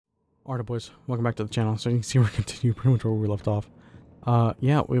Alright boys, welcome back to the channel. So you can see we're continuing pretty much where we left off.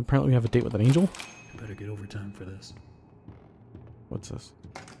 Yeah, we apparently have a date with an angel. I better get overtime for this. What's this?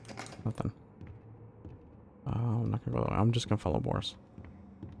 Nothing. I'm not gonna go that way. I'm just gonna follow Boris.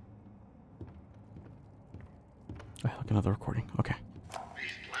 Oh, look, another recording. Okay.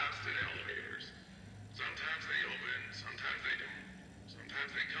 These blasted elevators. Sometimes they open, sometimes they don't.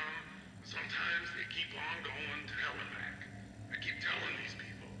 Sometimes they come, sometimes they keep on going to hell and back. I keep telling these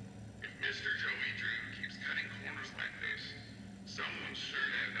people, if Mr. Joey Drew keeps cutting corners like this, someone's sure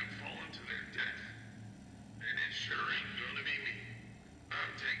to end up falling to their death. And it sure ain't gonna be me.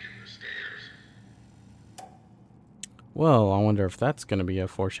 I'm taking the stairs. Well, I wonder if that's gonna be a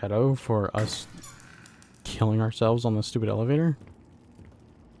foreshadow for us killing ourselves on the stupid elevator.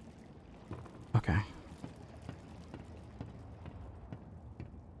 Okay.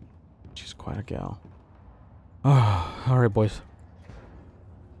 She's quite a gal. Oh, alright boys.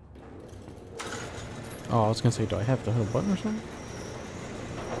 Oh, I was gonna say, do I have to hit a button or something?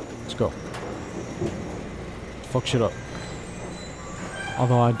 Let's go. Fuck shit up.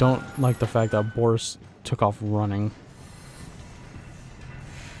 Although I don't like the fact that Boris took off running.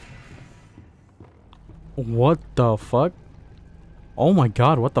 What the fuck? Oh my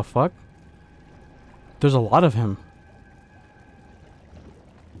god, what the fuck? There's a lot of him.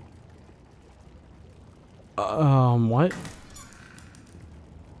 What?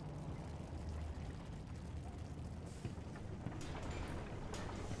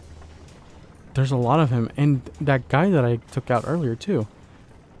 There's a lot of him, and that guy that I took out earlier too.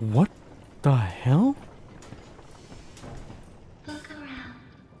 What the hell? Look around.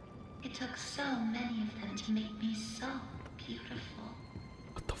 It took so many of them to make me so beautiful.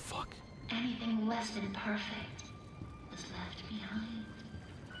 What the fuck? Anything less than perfect was left behind.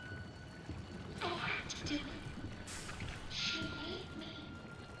 I had to do it. She made me.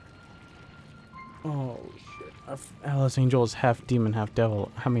 Oh shit. Alice Angel is half demon, half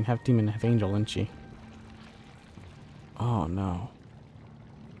devil. I mean, half demon, half angel, isn't she? Oh no.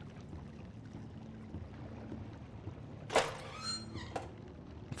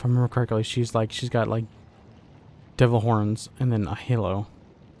 If I remember correctly, she's got like devil horns and then a halo.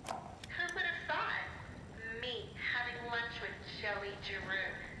 Who would have thought? Me having lunch with Joey Drew.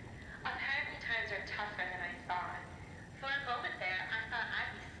 Apparently times are tougher than I thought. For a moment there, I thought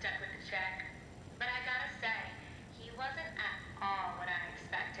I'd be stuck with the check. But I gotta say, he wasn't at all what I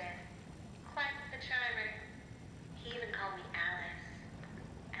expected. Quite the charmer. He even called me Alice.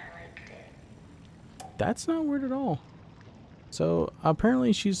 I liked it. That's not weird at all. So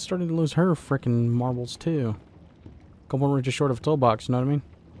apparently she's starting to lose her frickin' marbles too. Couple more just short of a toolbox, you know what I mean?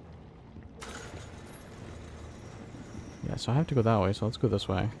 Yeah, so I have to go that way, so let's go this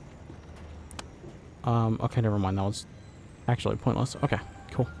way. Okay, never mind, that was actually pointless. Okay,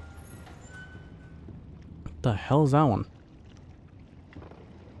 cool. What the hell is that one?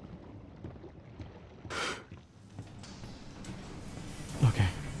 Okay.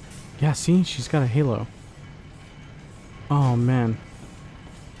 Yeah, see? She's got a halo. Oh, man.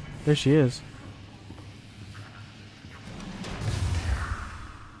 There she is.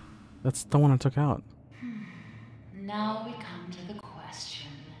 That's the one I took out. Now we come to the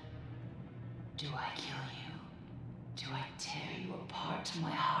question. Do I kill you? Do I tear you apart to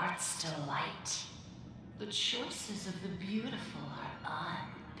my heart's delight? The choices of the beautiful are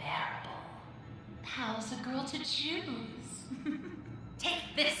unbearable. How's a girl to choose?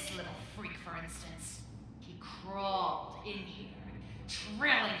 Take this little freak, for instance. He crawled in here,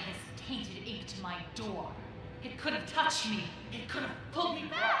 trailing his tainted ink to my door. It could have touched me. It could have pulled me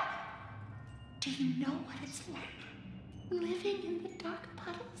back. Do you know what it's like, living in the dark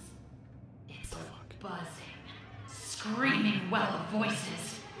puddles? It's a buzzing, screaming well of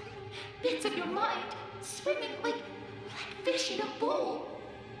voices. Bits of your mind swimming like fish in a bowl.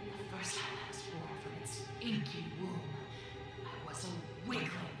 The first time I was born from its inky womb, I was a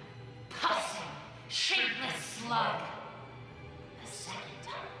wiggling, pussing, shapeless slug. The second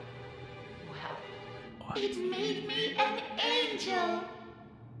time, well, it made me an angel.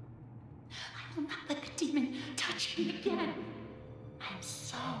 I will not let the demon touch me again. I'm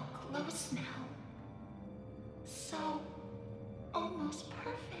so close now. So almost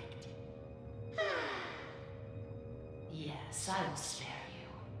perfect. Yes, I will spare you.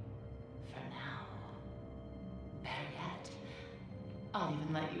 For now. Better yet, I'll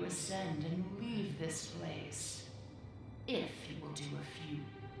even let you ascend and leave this place. If you will do a few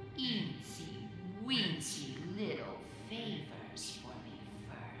eensy, weensy little favors for me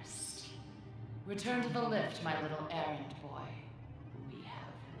first. Return to the lift, my little errand boy. We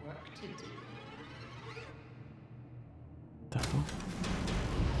have work to do. The hell?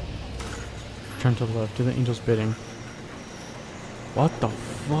 Turn to the left. Do the angel's bidding. What the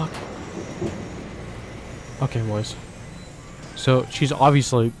fuck? Okay, boys. So, she's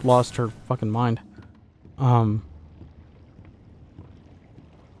obviously lost her fucking mind.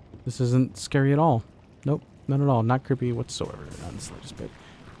 This isn't scary at all. Nope, not at all. Not creepy whatsoever. Not the slightest bit.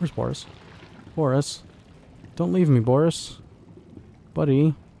 Where's Boris? Boris? Don't leave me, Boris.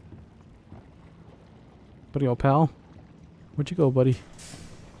 Buddy. Buddy, old pal. Where'd you go, buddy?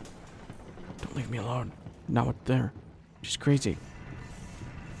 Don't leave me alone. Not with there. She's crazy.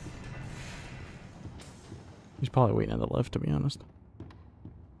 He's probably waiting at the lift, to be honest.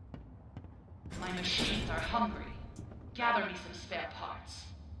 My machines are hungry. Gather me some spare parts.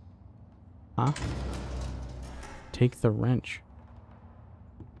 Huh? Take the wrench.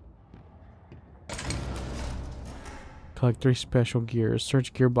 Collect 3 special gears.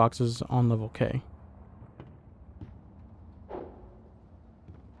 Search gearboxes on level K.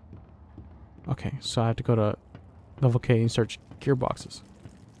 Okay, so I have to go to level K and search gearboxes.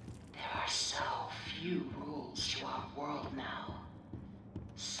 There are so few rules to our world now.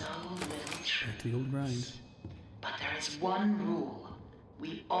 So little Back to the old grind. But there is one rule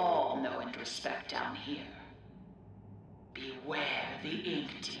we all know and respect down here. Beware the ink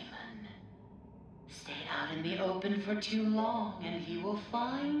demon. Stay out in the open for too long and he will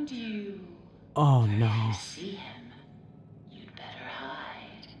find you. Oh If no. you see him, you'd better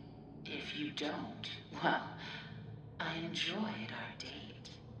hide. If you don't, well, I enjoyed our date.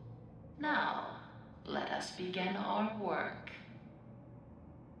 Now, let us begin our work.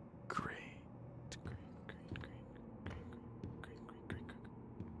 Great.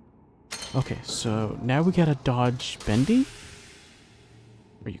 Okay, so now we gotta dodge Bendy?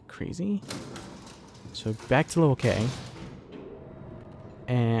 Are you crazy? So back to level K.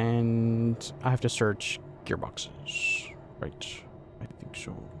 And I have to search gearboxes. Right. I think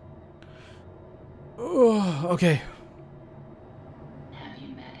so. Oh, okay. Have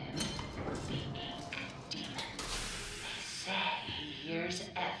you met him? The ink demon. They say he hears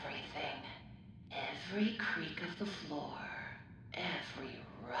everything. Every creak of the floor. Every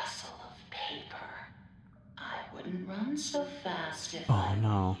rustle of paper. I wouldn't run so fast if I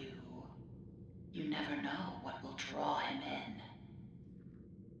no. were you. You never know what will draw him in.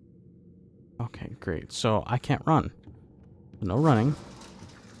 Okay, great. So I can't run. No running.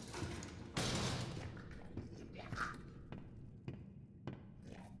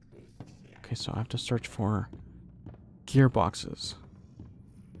 Okay, so I have to search for gearboxes.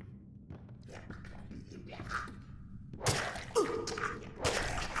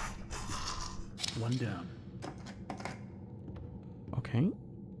 One down. Okay.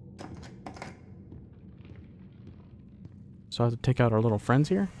 So I have to take out our little friends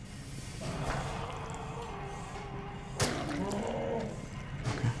here?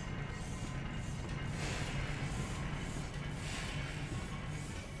 Okay.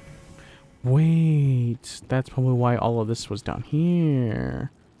 Wait, that's probably why all of this was down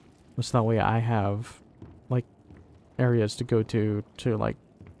here. So that way I have, like, areas to go to like,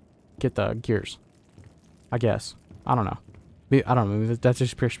 get the gears. I guess. I don't know. I don't know. Maybe that's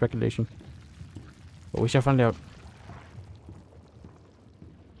just pure speculation. But we shall find out.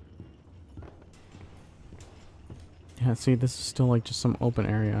 Yeah, see, this is still like just some open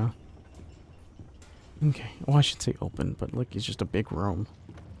area. Okay. Well, I should say open, but look, it's just a big room.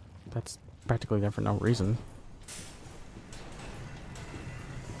 That's practically there for no reason.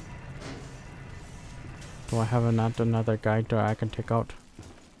 Do I have not another guide that I can take out?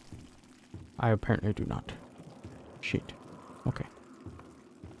 I apparently do not. Shit. Okay.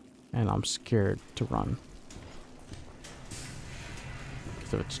 And I'm scared to run.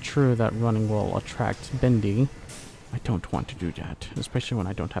 Because if it's true that running will attract Bendy, I don't want to do that. Especially when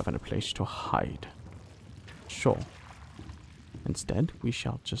I don't have any place to hide. Sure. Instead, we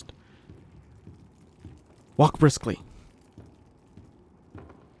shall just walk briskly.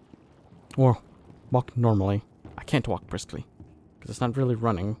 Or walk normally. I can't walk briskly. Because it's not really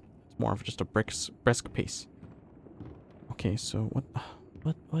running. It's more of just a brisk pace. Okay, so what?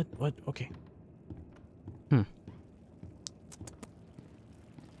 Okay.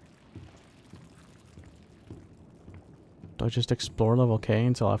 Do I just explore level K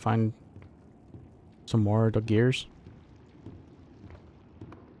until I find some more of the gears?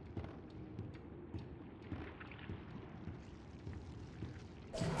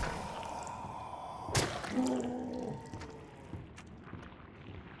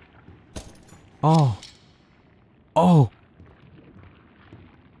 Oh. Oh.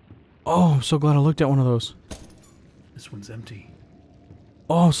 Oh, I'm so glad I looked at one of those. This one's empty.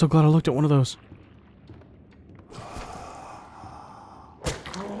 Oh, I'm so glad I looked at one of those.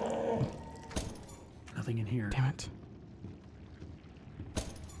 nothing in here. Damn it.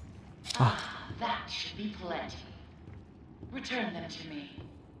 That should be plenty. Return them to me.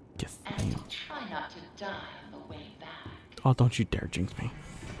 Yes, And damn. try not to die on the way back. Oh, don't you dare jinx me.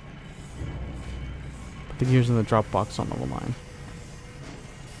 Put the gears in the drop box on level 9.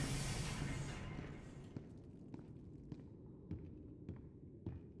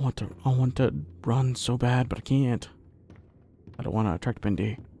 I want to run so bad, but I can't. I don't want to attract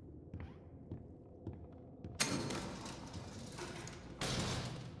Bendy.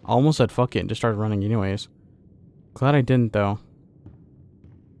 I almost said fuck it and just started running anyways. Glad I didn't though.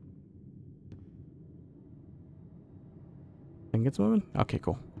 Think it's moving? Okay,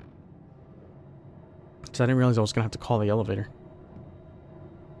 cool. So I didn't realize I was gonna have to call the elevator.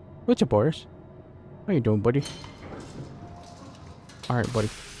 What's up, Boris? How you doing, buddy? Alright, buddy.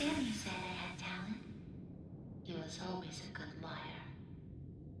 Sammy said I had talent. He was always a good liar.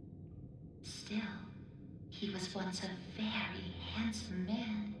 Still, he was once a very handsome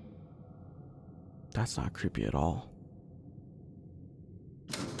man. That's not creepy at all.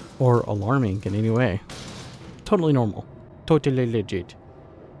 Or alarming in any way. Totally normal. Totally legit.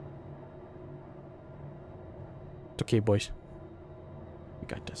 It's okay, boys. We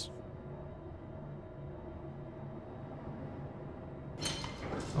got this.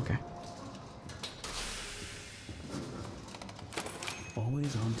 Okay.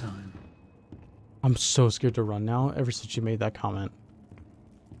 Always on time. I'm so scared to run now ever since you made that comment.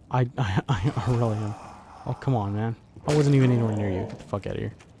 I really am. Oh, come on, man. I wasn't even anywhere near you. Get the fuck out of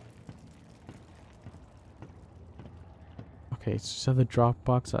here. Okay, so the drop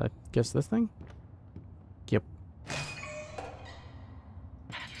box, I guess this thing? Yep. Have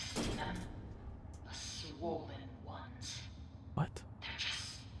you seen them? The swollen ones. What? They're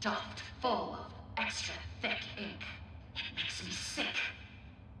just stuffed full of extra thick ink. It makes me sick.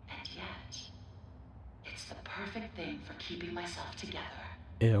 And yet, it's the perfect thing for keeping myself together.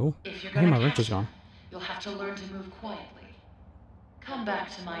 Ew. If you're Hey, gonna my catch wrench is them, gone. you'll have to learn to move quietly. Come back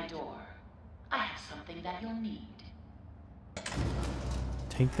to my door. I have something that you'll need.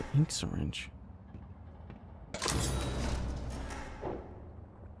 Take the ink syringe.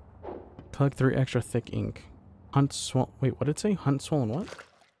 Collect 3 extra thick ink. Wait, what did it say? Hunt swollen what?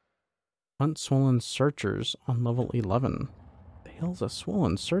 Hunt swollen searchers on level 11. The hell's a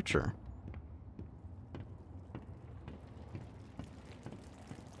swollen searcher?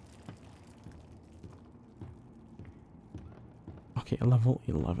 Okay, level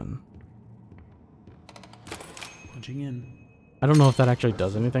 11. Punching in. I don't know if that actually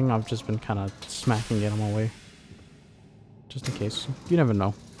does anything. I've just been kind of smacking it on my way. Just in case. You never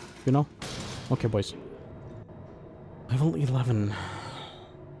know. You know? Okay, boys. Level 11.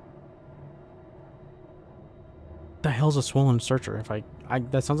 The hell's a swollen searcher? If I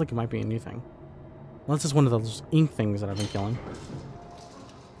that sounds like it might be a new thing. Unless it's one of those ink things that I've been killing.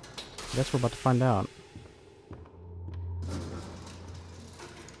 I guess we're about to find out.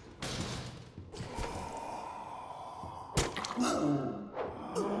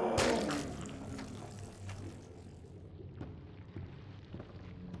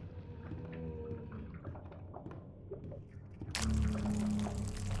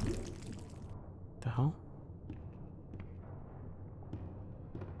 The hell?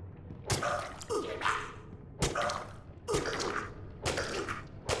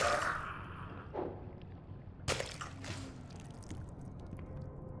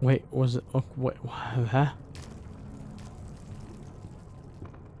 Wait, was it? Oh, wait, huh?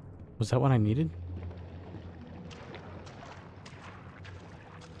 Was that what I needed?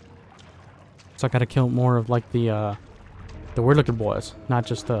 So I gotta kill more of like the weird looking boys, not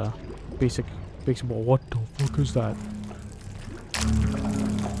just the basic boy. What the fuck is that?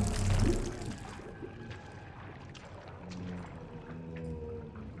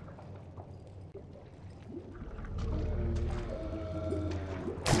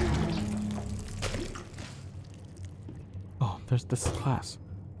 Oh, there's this class.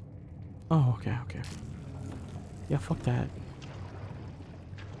 Oh, okay, okay. Yeah, fuck that.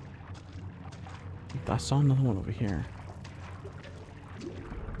 I saw another one over here.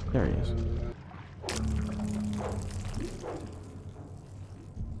 There he is.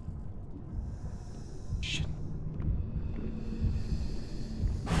 Shit.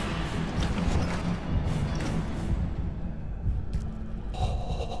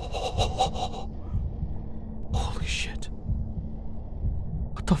 Holy shit.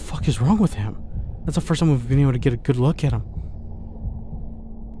 What the fuck is wrong with him? That's the first time we've been able to get a good look at him.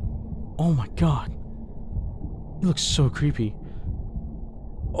 Oh my god. He looks so creepy.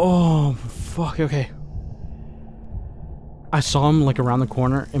 Oh, fuck, okay. I saw him like around the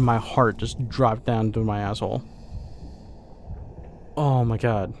corner and my heart just dropped down to my asshole. Oh my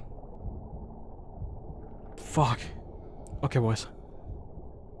god. Fuck. Okay, boys.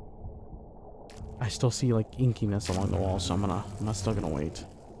 I still see like inkiness along the wall, so I'm not still gonna wait.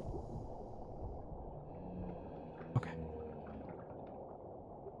 Okay.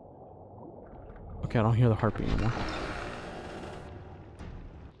 Okay, I don't hear the heartbeat anymore.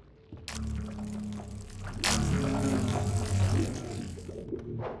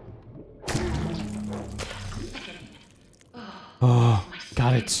 Oh,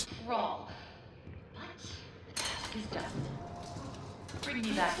 got it. Roll. What? The task is done. Bring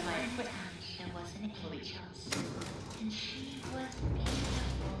me back my equipment. There was an angel, and she was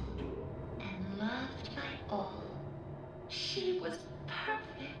beautiful and loved by all. She was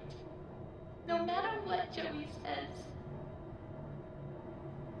perfect. No matter what Joey says.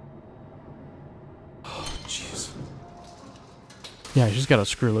 Oh, jeez. Yeah, I just gotta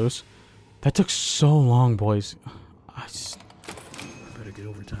screw loose. That took so long, boys. I just... Better get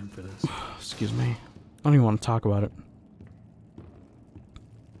overtime for this. Excuse me. I don't even want to talk about it.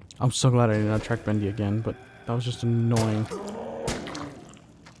 I'm so glad I did not track Bendy again, but that was just annoying.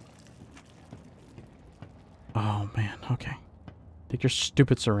 Oh, man. Okay. Take your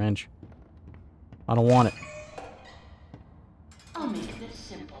stupid syringe. I don't want it. I'll make this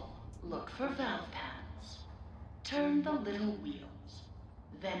simple. Look for valve panels. Turn the little wheels.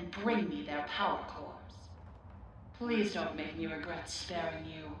 Then bring me their power cores. Please don't make me regret sparing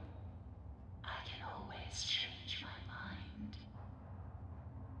you. I can always change my mind.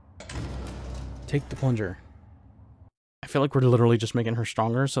 Take the plunger. I feel like we're literally just making her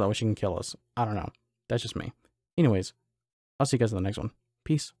stronger so that way she can kill us. I don't know. That's just me. Anyways, I'll see you guys in the next one.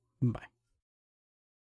 Peace. Bye.